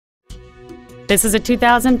This is a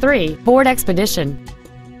 2003 Ford Expedition.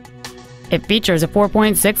 It features a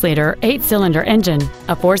 4.6-liter 8-cylinder engine,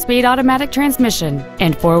 a 4-speed automatic transmission,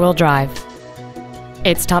 and 4-wheel drive.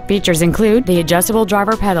 Its top features include the adjustable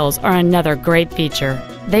driver pedals are another great feature.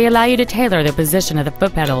 They allow you to tailor the position of the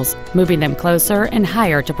foot pedals, moving them closer and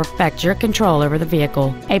higher to perfect your control over the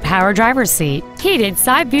vehicle. A power driver's seat, heated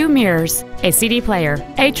side view mirrors, a CD player,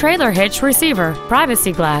 a trailer hitch receiver,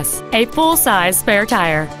 privacy glass, a full-size spare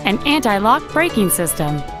tire, an anti-lock braking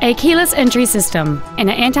system, a keyless entry system, and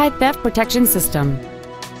an anti-theft protection system.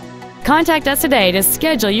 Contact us today to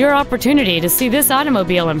schedule your opportunity to see this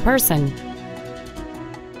automobile in person.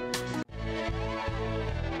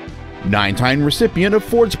 9-time recipient of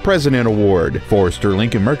Ford's President Award, Forrester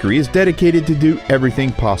Lincoln Mercury is dedicated to do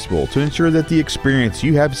everything possible to ensure that the experience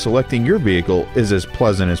you have selecting your vehicle is as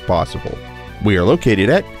pleasant as possible. We are located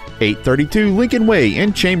at 832 Lincoln Way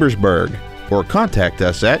in Chambersburg, or contact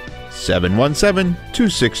us at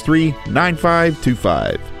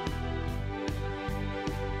 717-263-9525.